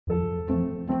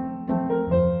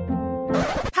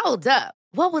Hold up.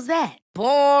 What was that?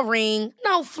 Boring.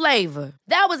 No flavor.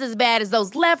 That was as bad as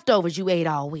those leftovers you ate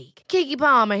all week. Keke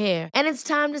Palmer here, and it's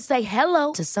time to say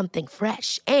hello to something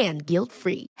fresh and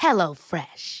guilt-free. Hello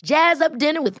Fresh. Jazz up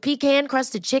dinner with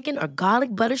pecan-crusted chicken or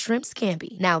garlic butter shrimp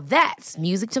scampi. Now that's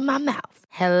music to my mouth.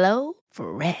 Hello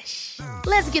Fresh.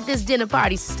 Let's get this dinner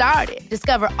party started.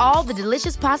 Discover all the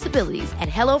delicious possibilities at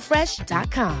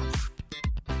hellofresh.com.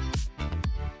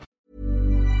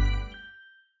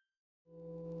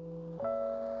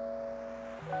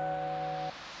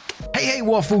 Hey,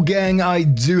 Waffle Gang, I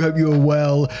do hope you're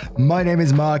well. My name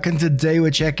is Mark, and today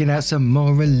we're checking out some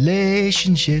more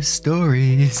relationship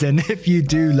stories. And if you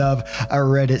do love a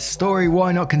Reddit story,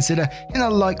 why not consider hitting a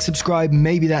like, subscribe,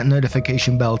 maybe that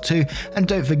notification bell too. And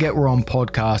don't forget we're on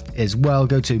podcast as well.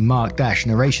 Go to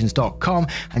mark-narrations.com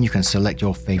and you can select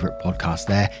your favorite podcast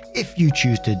there if you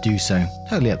choose to do so.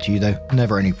 Totally up to you though,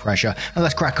 never any pressure. And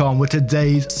let's crack on with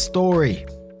today's story.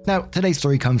 Now, today's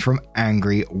story comes from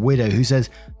Angry Widow, who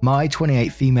says, my 28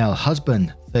 female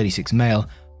husband, 36 male,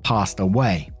 passed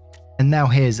away. And now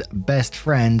his best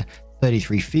friend,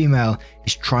 33 female,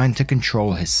 is trying to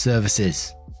control his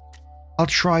services. I'll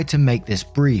try to make this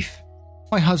brief.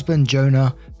 My husband,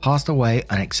 Jonah, passed away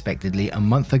unexpectedly a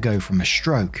month ago from a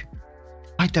stroke.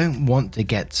 I don't want to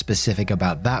get specific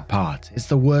about that part. It's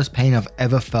the worst pain I've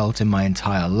ever felt in my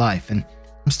entire life, and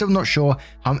I'm still not sure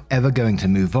how I'm ever going to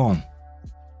move on.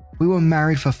 We were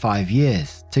married for 5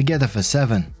 years, together for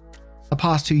 7. The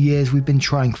past 2 years we've been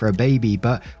trying for a baby,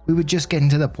 but we were just getting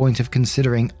to the point of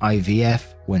considering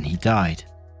IVF when he died.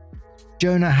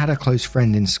 Jonah had a close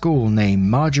friend in school named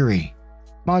Marjorie.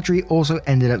 Marjorie also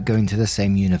ended up going to the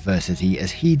same university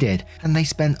as he did, and they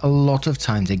spent a lot of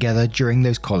time together during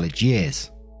those college years.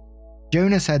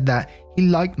 Jonah said that he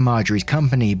liked Marjorie's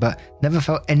company, but never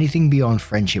felt anything beyond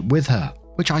friendship with her,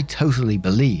 which I totally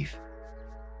believe.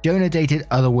 Jonah dated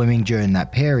other women during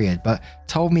that period, but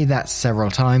told me that several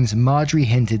times Marjorie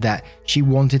hinted that she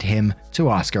wanted him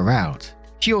to ask her out.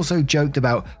 She also joked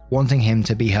about wanting him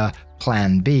to be her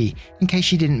plan B in case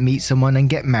she didn't meet someone and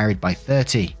get married by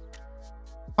 30.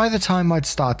 By the time I'd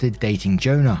started dating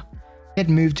Jonah, he had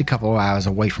moved a couple of hours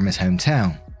away from his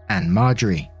hometown and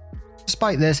Marjorie.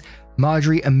 Despite this,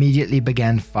 Marjorie immediately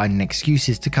began finding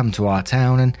excuses to come to our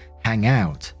town and hang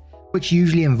out, which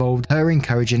usually involved her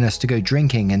encouraging us to go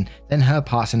drinking and then her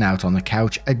passing out on the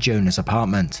couch at Jonah's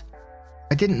apartment.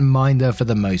 I didn't mind her for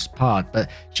the most part, but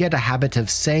she had a habit of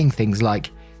saying things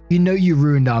like, "You know you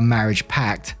ruined our marriage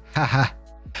pact, haha,"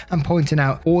 and pointing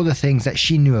out all the things that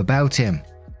she knew about him,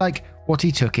 like what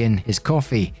he took in his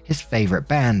coffee, his favourite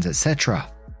bands, etc.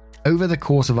 Over the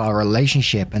course of our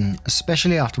relationship, and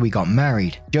especially after we got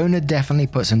married, Jonah definitely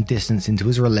put some distance into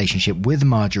his relationship with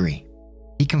Marjorie.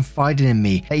 He confided in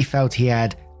me that he felt he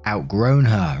had outgrown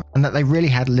her and that they really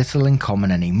had little in common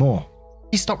anymore.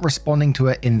 He stopped responding to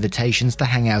her invitations to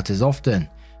hang out as often,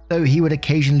 though he would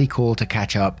occasionally call to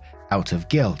catch up out of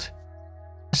guilt,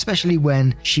 especially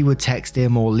when she would text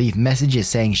him or leave messages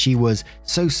saying she was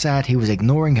so sad he was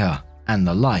ignoring her and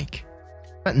the like.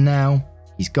 But now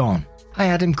he's gone. I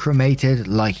had him cremated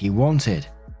like he wanted.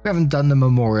 We haven't done the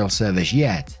memorial service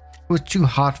yet. It was too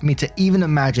hard for me to even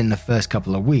imagine the first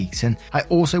couple of weeks, and I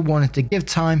also wanted to give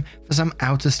time for some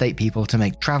out-of-state people to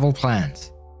make travel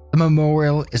plans. The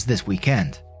memorial is this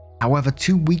weekend. However,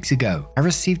 2 weeks ago, I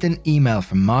received an email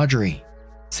from Marjorie,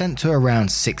 sent to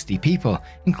around 60 people,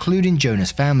 including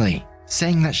Jonah's family,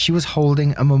 saying that she was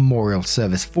holding a memorial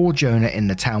service for Jonah in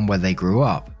the town where they grew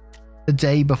up, the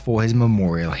day before his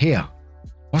memorial here.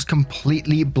 I was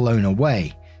completely blown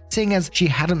away, seeing as she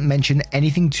hadn't mentioned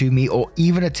anything to me or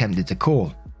even attempted to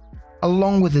call.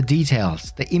 Along with the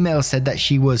details, the email said that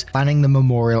she was planning the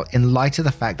memorial in light of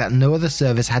the fact that no other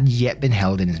service had yet been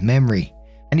held in his memory,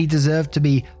 and he deserved to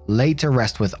be laid to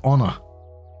rest with honor.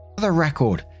 For the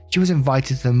record, she was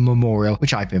invited to the memorial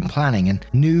which I'd been planning and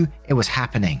knew it was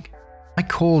happening. I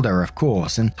called her, of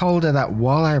course, and told her that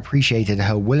while I appreciated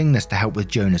her willingness to help with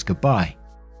Jonah's goodbye,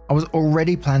 I was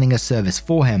already planning a service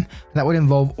for him that would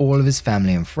involve all of his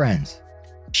family and friends.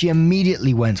 She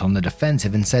immediately went on the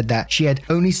defensive and said that she had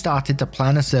only started to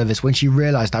plan a service when she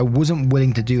realized I wasn't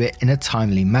willing to do it in a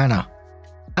timely manner.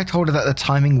 I told her that the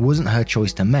timing wasn't her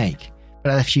choice to make, but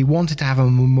that if she wanted to have a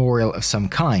memorial of some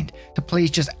kind, to please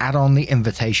just add on the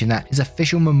invitation that his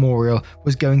official memorial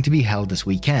was going to be held this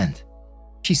weekend.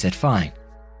 She said fine.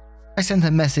 I sent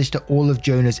a message to all of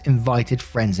Jonah's invited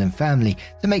friends and family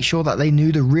to make sure that they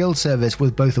knew the real service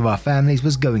with both of our families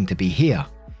was going to be here,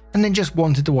 and then just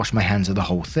wanted to wash my hands of the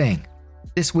whole thing.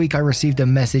 This week I received a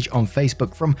message on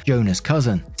Facebook from Jonah's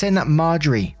cousin, saying that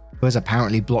Marjorie, who has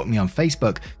apparently blocked me on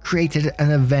Facebook, created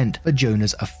an event for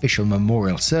Jonah's official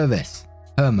memorial service.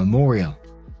 her memorial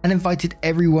and invited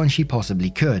everyone she possibly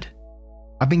could.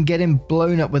 I've been getting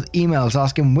blown up with emails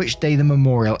asking which day the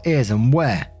memorial is and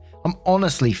where. I'm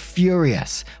honestly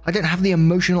furious. I don't have the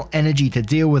emotional energy to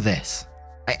deal with this.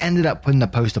 I ended up putting a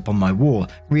post up on my wall,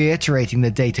 reiterating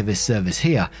the date of his service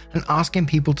here and asking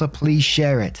people to please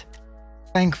share it.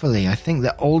 Thankfully, I think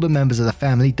that older members of the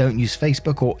family don't use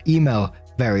Facebook or email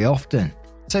very often,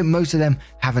 so most of them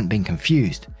haven't been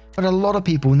confused. But a lot of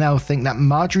people now think that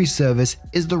Marjorie's service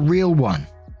is the real one.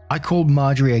 I called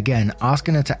Marjorie again,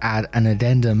 asking her to add an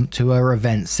addendum to her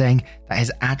event saying that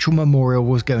his actual memorial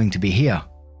was going to be here.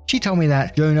 She told me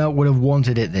that Jonah would have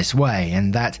wanted it this way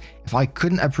and that if I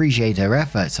couldn't appreciate her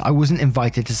efforts, I wasn't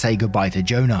invited to say goodbye to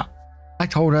Jonah. I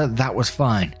told her that was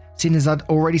fine, seeing as I'd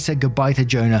already said goodbye to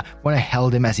Jonah when I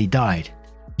held him as he died.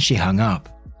 She hung up.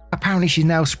 Apparently she's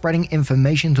now spreading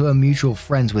information to her mutual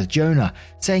friends with Jonah,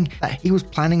 saying that he was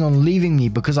planning on leaving me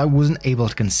because I wasn't able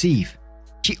to conceive.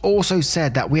 She also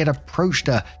said that we had approached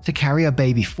her to carry a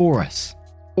baby for us.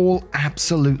 All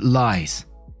absolute lies.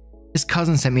 His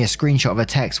cousin sent me a screenshot of a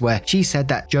text where she said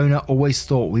that Jonah always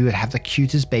thought we would have the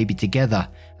cutest baby together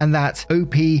and that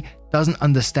OP doesn't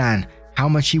understand how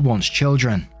much he wants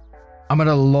children. I'm at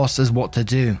a loss as what to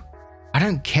do. I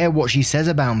don't care what she says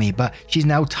about me, but she's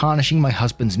now tarnishing my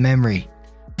husband's memory,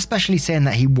 especially saying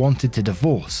that he wanted to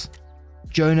divorce.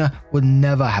 Jonah would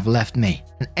never have left me,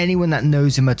 and anyone that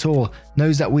knows him at all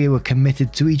knows that we were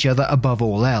committed to each other above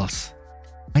all else.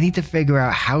 I need to figure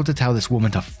out how to tell this woman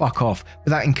to fuck off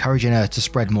without encouraging her to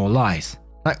spread more lies.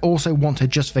 I also want to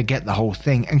just forget the whole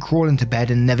thing and crawl into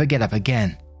bed and never get up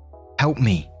again. Help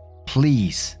me,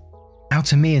 please. Now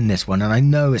to me in this one, and I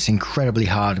know it's incredibly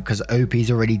hard because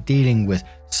OP's already dealing with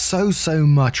so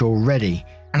much already,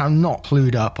 and I'm not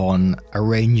clued up on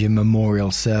arranging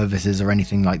memorial services or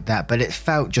anything like that, but it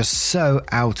felt just so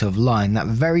out of line. That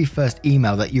very first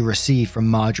email that you received from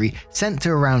Marjorie, sent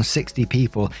to around 60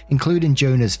 people, including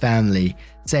Jonah's family,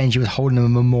 saying she was holding a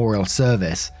memorial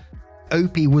service.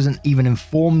 OP wasn't even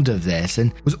informed of this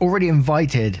and was already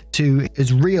invited to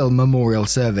his real memorial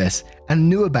service and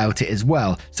knew about it as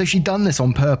well, so she'd done this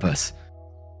on purpose.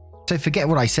 So forget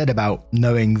what I said about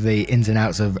knowing the ins and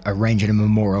outs of arranging a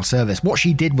memorial service. What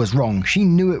she did was wrong. She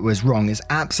knew it was wrong. It's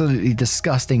absolutely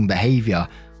disgusting behavior,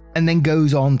 and then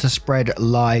goes on to spread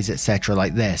lies, etc.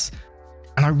 like this.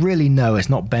 And I really know it's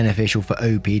not beneficial for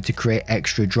OP to create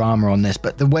extra drama on this,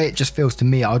 but the way it just feels to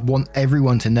me, I'd want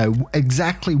everyone to know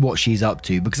exactly what she's up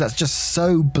to, because that's just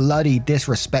so bloody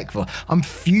disrespectful. I'm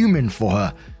fuming for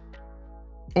her.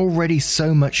 Already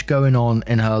so much going on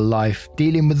in her life,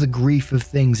 dealing with the grief of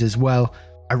things as well.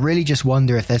 I really just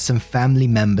wonder if there's some family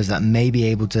members that may be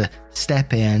able to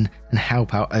step in and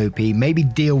help out OP, maybe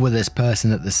deal with this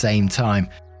person at the same time,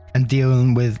 and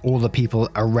dealing with all the people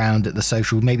around at the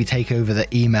social, maybe take over the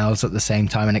emails at the same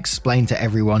time and explain to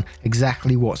everyone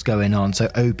exactly what's going on so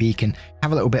OP can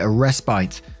have a little bit of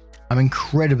respite. I'm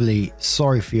incredibly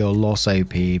sorry for your loss,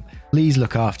 OP. Please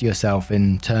look after yourself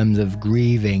in terms of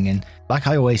grieving, and like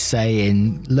I always say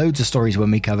in loads of stories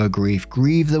when we cover grief,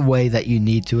 grieve the way that you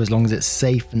need to as long as it's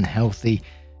safe and healthy,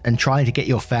 and try to get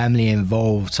your family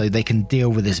involved so they can deal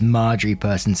with this Marjorie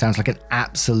person. Sounds like an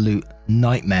absolute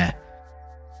nightmare.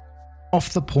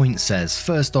 Off the Point says,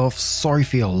 first off, sorry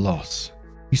for your loss.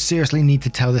 You seriously need to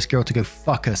tell this girl to go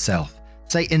fuck herself.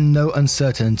 Say in no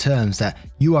uncertain terms that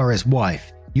you are his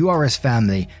wife, you are his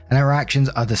family, and her actions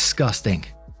are disgusting.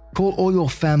 Call all your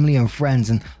family and friends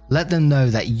and let them know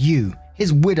that you,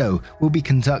 his widow, will be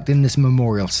conducting this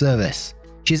memorial service.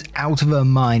 She is out of her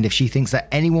mind if she thinks that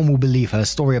anyone will believe her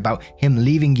story about him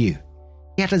leaving you.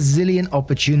 He had a zillion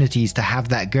opportunities to have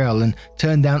that girl and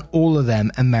turned down all of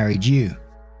them and married you.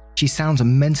 She sounds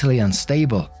mentally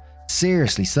unstable,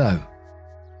 seriously so.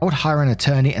 I would hire an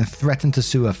attorney and threaten to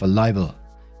sue her for libel.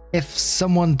 If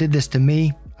someone did this to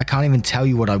me, I can't even tell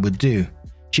you what I would do.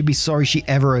 She'd be sorry she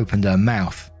ever opened her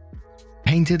mouth.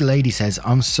 Painted Lady says,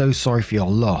 I'm so sorry for your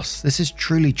loss. This is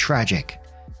truly tragic.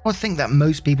 I would think that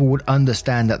most people would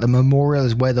understand that the memorial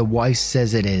is where the wife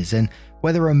says it is and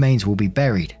where the remains will be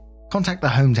buried. Contact the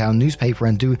hometown newspaper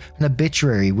and do an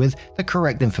obituary with the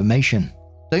correct information.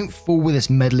 Don't fool with this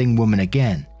meddling woman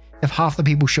again. If half the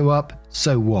people show up,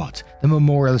 so what? The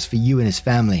memorial is for you and his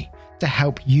family, to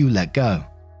help you let go.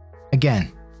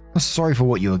 Again, I'm sorry for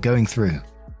what you are going through.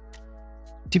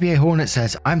 TBA Hornet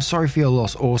says, I'm sorry for your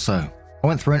loss also. I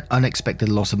went through an unexpected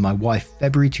loss of my wife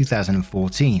February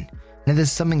 2014, and it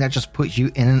is something that just puts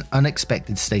you in an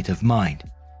unexpected state of mind.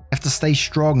 You have to stay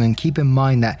strong and keep in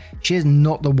mind that she is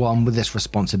not the one with this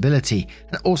responsibility,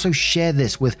 and also share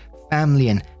this with family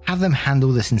and have them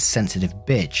handle this insensitive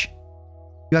bitch.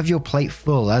 You have your plate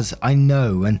full, as I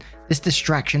know, and this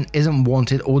distraction isn't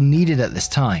wanted or needed at this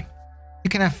time. You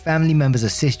can have family members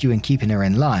assist you in keeping her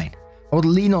in line, or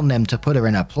lean on them to put her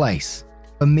in her place.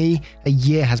 For me, a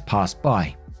year has passed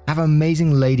by. I have an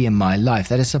amazing lady in my life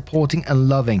that is supporting and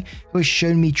loving, who has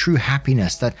shown me true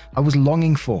happiness that I was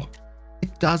longing for.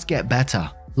 It does get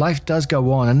better. Life does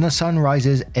go on and the sun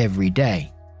rises every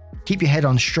day. Keep your head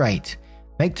on straight.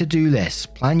 Make to-do lists.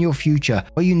 Plan your future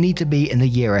where you need to be in the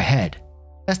year ahead.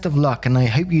 Best of luck, and I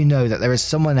hope you know that there is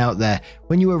someone out there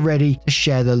when you are ready to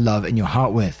share the love in your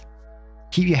heart with.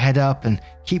 Keep your head up and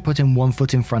keep putting one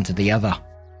foot in front of the other.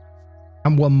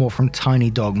 And one more from Tiny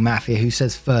Dog Mafia, who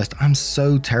says, first, I'm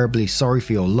so terribly sorry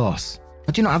for your loss.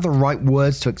 I do not have the right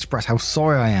words to express how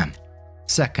sorry I am.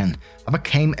 Second, I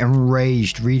became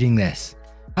enraged reading this.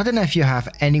 I don't know if you have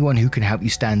anyone who can help you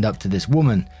stand up to this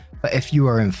woman, but if you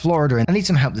are in Florida and need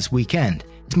some help this weekend,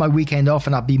 it's my weekend off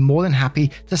and I'd be more than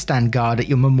happy to stand guard at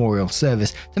your memorial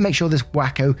service to make sure this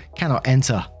wacko cannot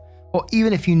enter. Or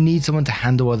even if you need someone to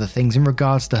handle other things in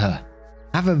regards to her.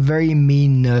 I have a very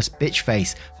mean nurse bitch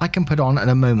face I can put on at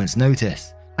a moment's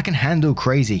notice. I can handle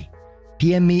crazy.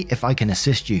 PM me if I can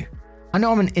assist you. I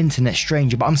know I'm an internet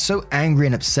stranger, but I'm so angry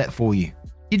and upset for you.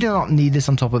 You do not need this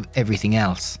on top of everything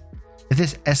else. If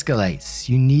this escalates,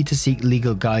 you need to seek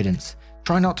legal guidance.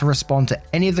 Try not to respond to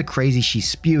any of the crazy she's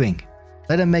spewing.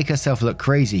 Let her make herself look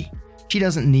crazy. She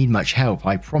doesn't need much help,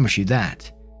 I promise you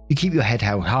that. You keep your head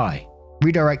held high.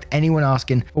 Redirect anyone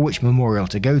asking for which memorial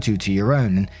to go to your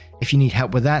own, and if you need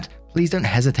help with that, please don't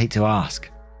hesitate to ask.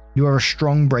 You are a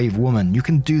strong, brave woman. You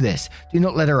can do this. Do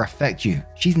not let her affect you.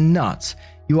 She's nuts.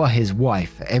 You are his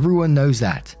wife. Everyone knows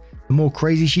that. The more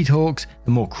crazy she talks,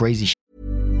 the more crazy she...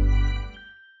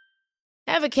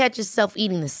 Ever catch yourself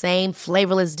eating the same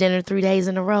flavorless dinner 3 days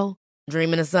in a row?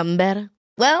 Dreaming of something better?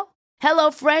 Well,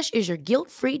 HelloFresh is your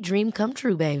guilt-free dream come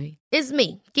true, baby. It's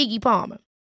me, Keke Palmer.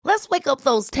 Let's wake up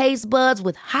those taste buds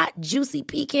with hot, juicy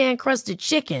pecan-crusted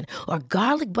chicken or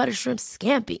garlic butter shrimp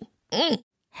scampi.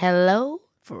 Hello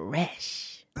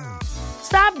Fresh.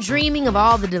 Stop dreaming of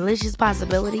all the delicious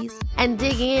possibilities and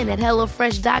dig in at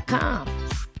HelloFresh.com.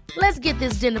 Let's get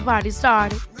this dinner party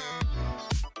started.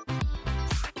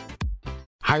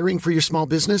 Hiring for your small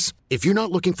business? If you're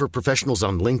not looking for professionals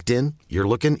on LinkedIn, you're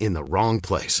looking in the wrong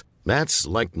place. That's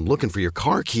like looking for your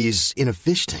car keys in a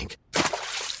fish tank.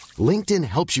 LinkedIn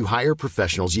helps you hire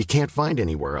professionals you can't find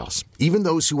anywhere else, even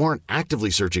those who aren't actively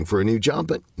searching for a new job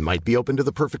but might be open to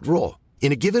the perfect role.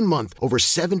 In a given month, over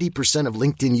 70% of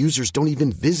LinkedIn users don't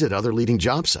even visit other leading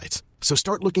job sites. So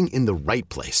start looking in the right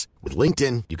place. With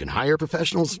LinkedIn, you can hire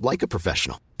professionals like a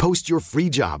professional. Post your free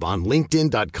job on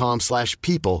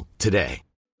linkedin.com/people today.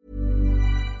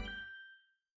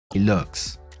 He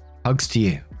looks. Hugs to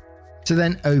you. So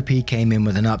then OP came in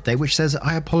with an update which says,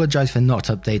 I apologize for not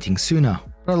updating sooner,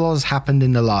 but a lot has happened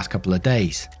in the last couple of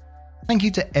days. Thank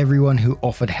you to everyone who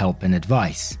offered help and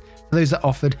advice. For those that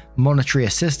offered monetary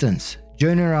assistance,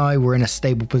 Jonah and I were in a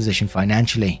stable position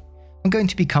financially. I'm going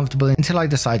to be comfortable until I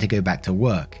decide to go back to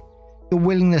work. Your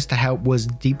willingness to help was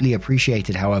deeply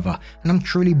appreciated, however, and I'm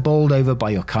truly bowled over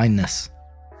by your kindness.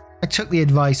 I took the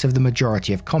advice of the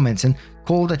majority of comments and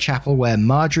called a chapel where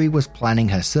Marjorie was planning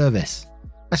her service.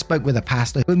 I spoke with a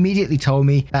pastor who immediately told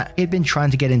me that he had been trying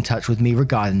to get in touch with me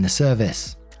regarding the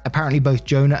service. Apparently both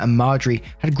Jonah and Marjorie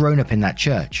had grown up in that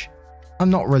church. I'm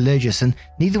not religious and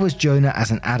neither was Jonah as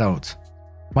an adult.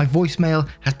 My voicemail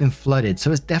has been flooded,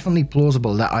 so it's definitely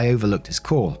plausible that I overlooked his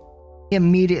call. He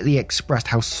immediately expressed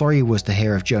how sorry he was to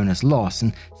hear of Jonah's loss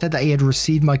and said that he had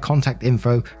received my contact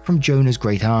info from Jonah's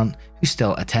great aunt, who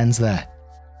still attends there.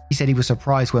 He said he was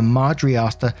surprised when Marjorie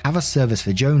asked to have a service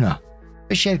for Jonah,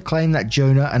 but she had claimed that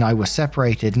Jonah and I were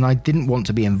separated and I didn't want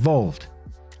to be involved.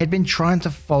 He had been trying to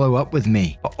follow up with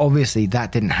me, but obviously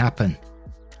that didn't happen.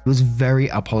 He was very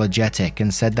apologetic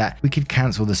and said that we could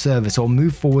cancel the service or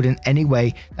move forward in any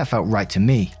way that felt right to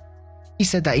me. He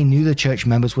said that he knew the church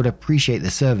members would appreciate the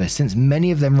service since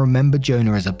many of them remember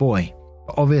Jonah as a boy,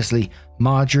 but obviously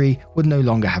Marjorie would no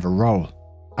longer have a role.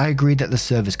 I agreed that the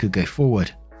service could go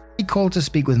forward. He called to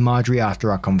speak with Marjorie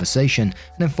after our conversation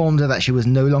and informed her that she was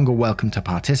no longer welcome to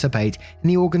participate in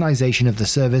the organisation of the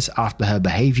service after her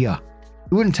behaviour.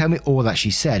 He wouldn't tell me all that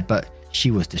she said, but she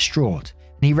was distraught,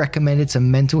 and he recommended some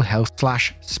mental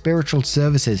health/spiritual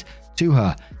services to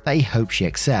her that he hoped she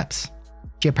accepts.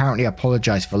 She apparently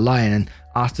apologised for lying and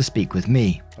asked to speak with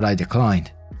me, but I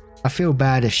declined. I feel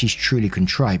bad if she's truly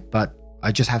contrite, but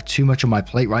I just have too much on my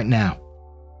plate right now.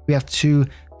 We have 2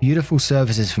 beautiful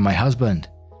services for my husband.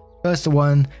 First the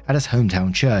one at his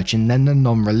hometown church, and then the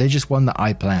non-religious one that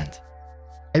I planned.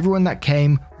 Everyone that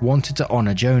came wanted to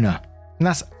honour Jonah, and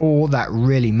that's all that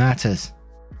really matters.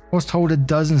 I was told a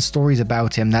dozen stories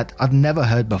about him that I've never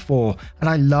heard before, and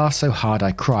I laughed so hard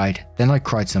I cried, then I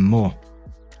cried some more.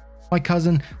 My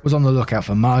cousin was on the lookout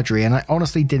for Marjorie, and I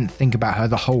honestly didn't think about her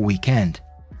the whole weekend.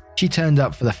 She turned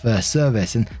up for the first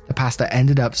service, and the pastor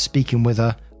ended up speaking with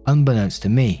her unbeknownst to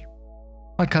me.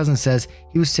 My cousin says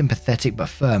he was sympathetic but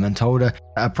firm and told her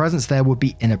that her presence there would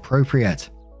be inappropriate.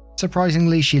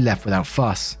 Surprisingly, she left without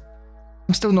fuss.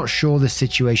 I'm still not sure this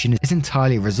situation is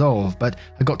entirely resolved, but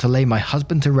I got to lay my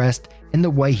husband to rest in the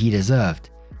way he deserved,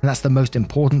 and that's the most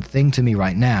important thing to me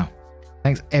right now.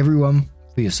 Thanks everyone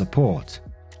for your support.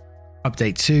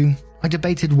 Update 2. I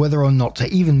debated whether or not to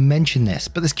even mention this,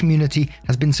 but this community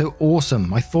has been so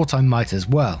awesome I thought I might as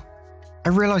well. I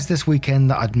realized this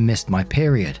weekend that I'd missed my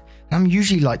period, and I'm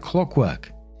usually like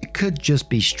clockwork. It could just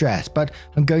be stress, but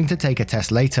I'm going to take a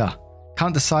test later.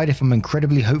 Can't decide if I'm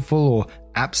incredibly hopeful or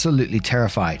absolutely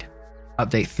terrified.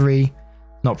 Update 3.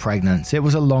 Not pregnant. It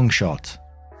was a long shot.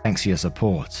 Thanks for your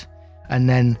support. And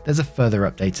then there's a further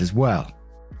update as well.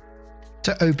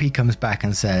 So OP comes back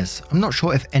and says, I'm not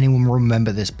sure if anyone will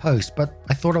remember this post, but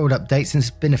I thought I would update since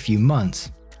it's been a few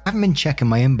months. I haven't been checking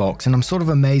my inbox and I'm sort of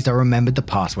amazed I remembered the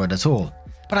password at all.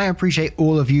 But I appreciate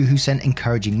all of you who sent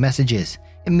encouraging messages.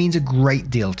 It means a great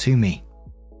deal to me.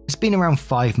 It's been around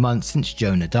 5 months since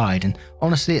Jonah died, and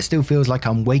honestly it still feels like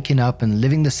I'm waking up and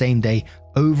living the same day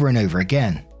over and over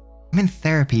again. I'm in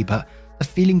therapy, but the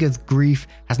feeling of grief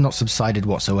has not subsided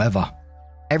whatsoever.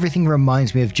 Everything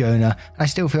reminds me of Jonah, and I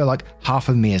still feel like half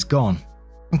of me is gone.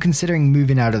 I'm considering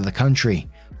moving out of the country,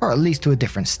 or at least to a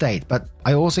different state, but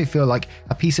I also feel like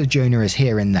a piece of Jonah is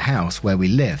here in the house where we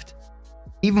lived.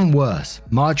 Even worse,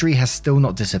 Marjorie has still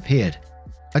not disappeared.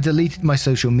 I deleted my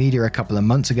social media a couple of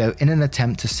months ago in an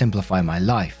attempt to simplify my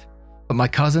life. But my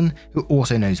cousin, who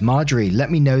also knows Marjorie,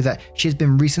 let me know that she has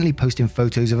been recently posting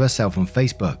photos of herself on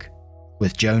Facebook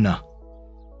with Jonah.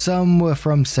 Some were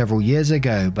from several years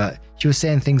ago, but she was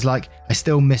saying things like, I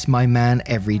still miss my man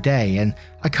every day and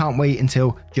I can't wait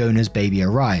until Jonah's baby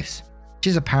arrives.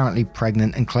 She's apparently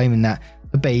pregnant and claiming that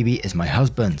the baby is my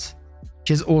husband's.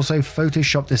 She has also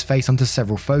photoshopped his face onto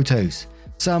several photos,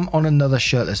 some on another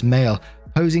shirtless male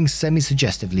posing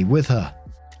semi-suggestively with her.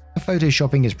 The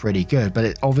photoshopping is pretty good, but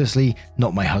it's obviously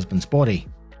not my husband's body.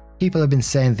 People have been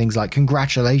saying things like,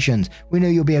 congratulations, we know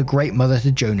you'll be a great mother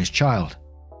to Jonah's child.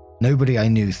 Nobody I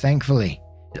knew, thankfully.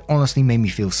 It honestly made me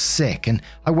feel sick, and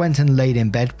I went and laid in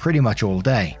bed pretty much all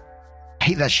day. I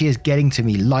hate that she is getting to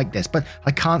me like this, but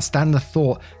I can't stand the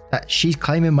thought that she's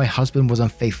claiming my husband was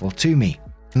unfaithful to me,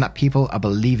 and that people are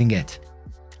believing it.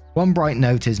 One bright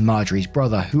note is Marjorie's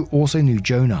brother, who also knew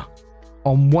Jonah.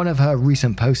 On one of her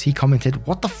recent posts, he commented,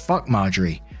 what the fuck,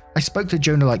 Marjorie? I spoke to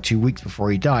Jonah like 2 weeks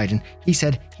before he died, and he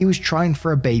said he was trying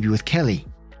for a baby with Kelly.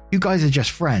 You guys are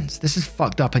just friends. This is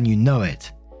fucked up and you know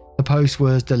it. The post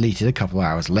was deleted a couple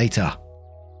hours later.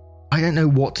 I don't know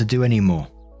what to do anymore.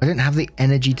 I don't have the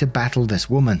energy to battle this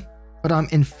woman, but I'm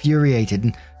infuriated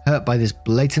and hurt by this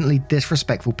blatantly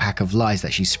disrespectful pack of lies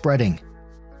that she's spreading.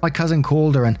 My cousin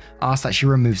called her and asked that she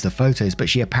removes the photos, but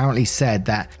she apparently said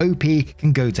that OP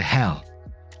can go to hell.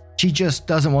 She just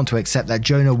doesn't want to accept that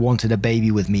Jonah wanted a baby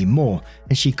with me more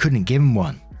and she couldn't give him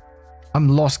one. I'm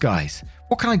lost, guys.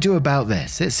 What can I do about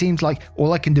this? It seems like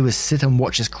all I can do is sit and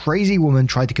watch this crazy woman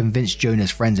try to convince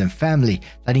Jonah's friends and family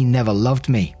that he never loved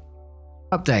me.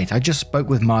 Update, I just spoke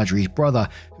with Marjorie's brother,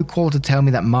 who called to tell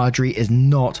me that Marjorie is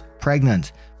not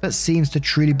pregnant, but seems to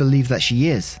truly believe that she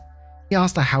is. He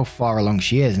asked her how far along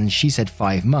she is and she said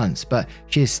 5 months, but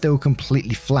she is still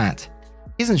completely flat.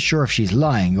 He isn't sure if she's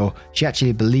lying or she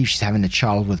actually believes she's having a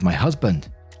child with my husband.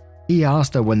 He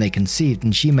asked her when they conceived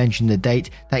and she mentioned the date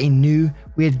that he knew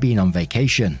we had been on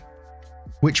vacation.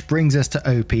 Which brings us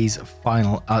to OP's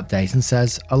final update and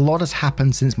says, a lot has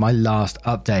happened since my last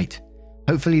update.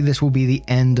 Hopefully this will be the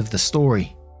end of the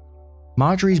story.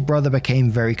 Marjorie's brother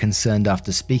became very concerned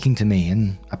after speaking to me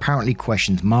and apparently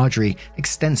questioned Marjorie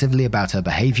extensively about her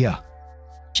behaviour.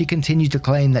 She continued to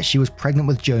claim that she was pregnant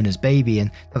with Jonah's baby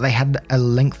and that they had a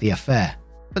lengthy affair,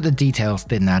 but the details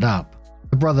didn't add up.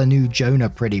 The brother knew Jonah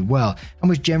pretty well and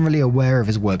was generally aware of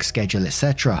his work schedule,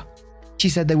 etc. She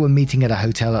said they were meeting at a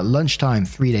hotel at lunchtime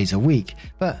 3 days a week,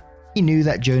 but he knew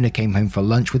that Jonah came home for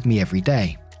lunch with me every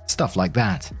day, stuff like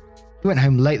that. He went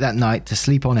home late that night to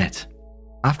sleep on it.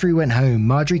 After he went home,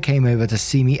 Marjorie came over to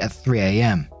see me at 3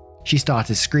 a.m. She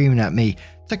started screaming at me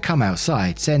to come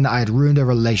outside, saying that I had ruined her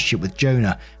relationship with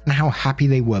Jonah and how happy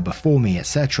they were before me,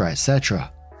 etc,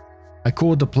 etc. I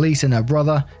called the police and her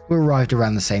brother, who arrived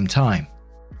around the same time.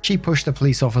 She pushed the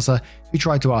police officer, who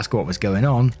tried to ask what was going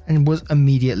on, and was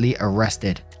immediately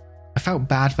arrested. I felt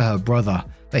bad for her brother,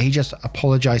 but he just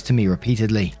apologized to me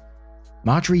repeatedly.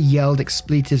 Marjorie yelled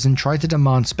expletives and tried to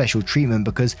demand special treatment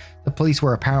because the police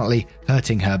were apparently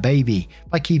hurting her baby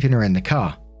by keeping her in the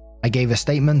car. I gave a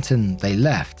statement and they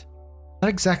left. Not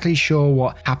exactly sure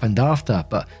what happened after,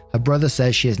 but her brother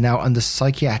says she is now under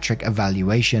psychiatric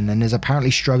evaluation and is apparently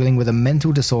struggling with a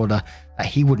mental disorder that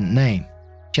he wouldn't name.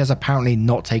 She has apparently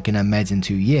not taken her meds in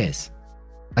 2 years.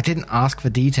 I didn't ask for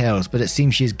details, but it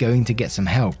seems she is going to get some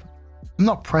help. I'm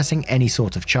not pressing any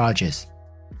sort of charges.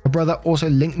 Her brother also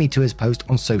linked me to his post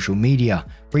on social media,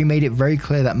 where he made it very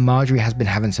clear that Marjorie has been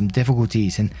having some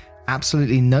difficulties and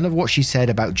absolutely none of what she said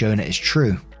about Jonah is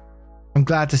true. I'm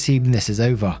glad to see this is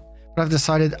over, but I've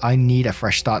decided I need a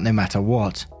fresh start no matter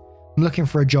what. I'm looking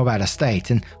for a job out of state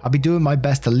and I'll be doing my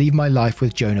best to leave my life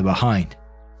with Jonah behind.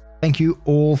 Thank you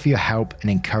all for your help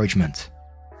and encouragement.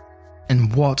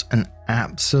 And what an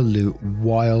absolute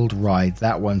wild ride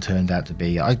that one turned out to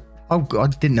be. I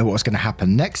didn't know what was going to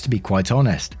happen next, to be quite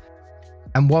honest.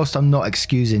 And whilst I'm not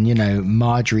excusing,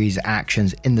 Marjorie's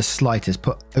actions in the slightest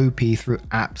put OP through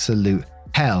absolute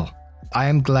hell, I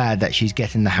am glad that she's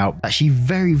getting the help that she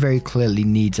very, very clearly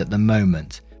needs at the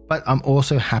moment. But I'm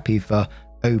also happy for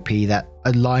OP that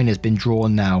a line has been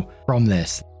drawn now from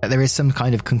this, that there is some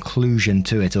kind of conclusion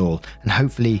to it all, and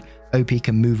hopefully OP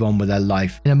can move on with her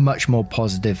life in a much more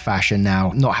positive fashion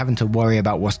now, not having to worry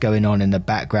about what's going on in the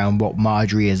background, what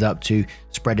Marjorie is up to,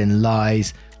 spreading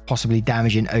lies, possibly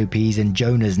damaging OP's and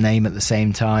Jonah's name at the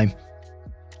same time.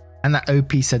 And that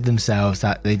OP said themselves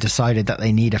that they decided that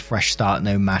they need a fresh start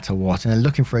no matter what, and they're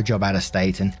looking for a job out of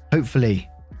state, and hopefully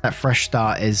that fresh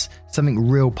start is something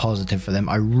real positive for them.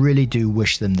 I really do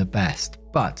wish them the best.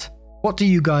 But what do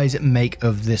you guys make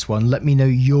of this one? Let me know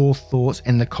your thoughts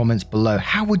in the comments below.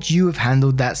 How would you have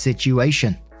handled that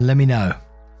situation? Let me know.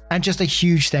 And just a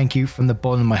huge thank you from the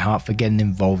bottom of my heart for getting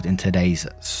involved in today's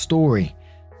story.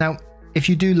 Now, if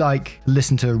you do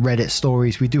listen to Reddit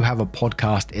stories, we do have a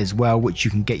podcast as well, which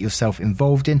you can get yourself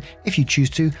involved in if you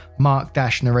choose to,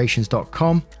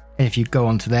 mark-narrations.com. And if you go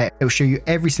onto there, it will show you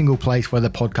every single place where the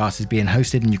podcast is being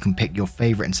hosted, and you can pick your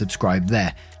favorite and subscribe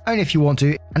there. Only if you want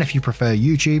to, and if you prefer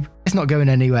YouTube, it's not going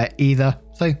anywhere either,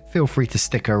 so feel free to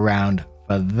stick around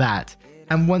for that.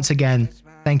 And once again,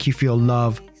 thank you for your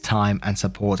love, time, and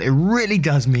support. It really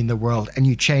does mean the world, and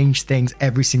you change things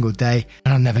every single day,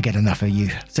 and I'll never get enough of you,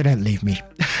 so don't leave me.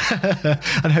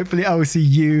 And hopefully I will see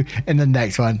you in the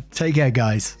next one. Take care,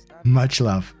 guys. Much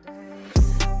love.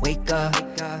 Wake up,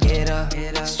 get up,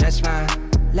 stretch my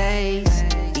legs,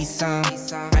 eat some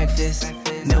breakfast,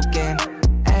 milk and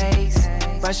eggs,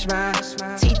 brush my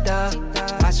teeth up,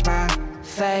 wash my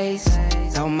face,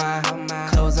 throw my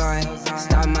clothes on,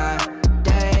 start my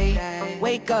day,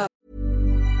 wake up.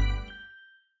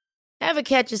 Ever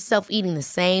catch yourself eating the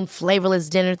same flavorless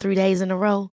dinner 3 days in a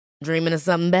row? Dreaming of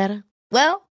something better?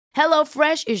 Well,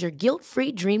 HelloFresh is your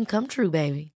guilt-free dream come true,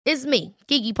 baby. It's me,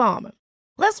 Keke Palmer.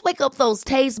 Let's wake up those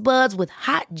taste buds with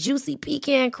hot, juicy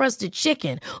pecan-crusted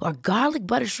chicken or garlic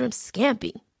butter shrimp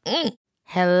scampi.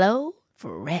 Hello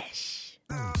Fresh.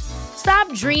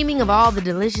 Stop dreaming of all the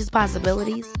delicious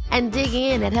possibilities and dig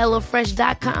in at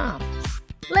HelloFresh.com.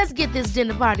 Let's get this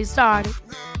dinner party started.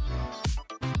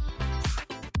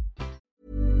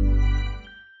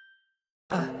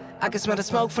 I can smell the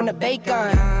smoke from the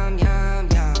bacon.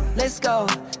 Let's go.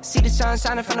 See the sun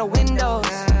shining from the windows.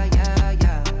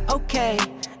 Okay,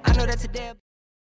 I know that today.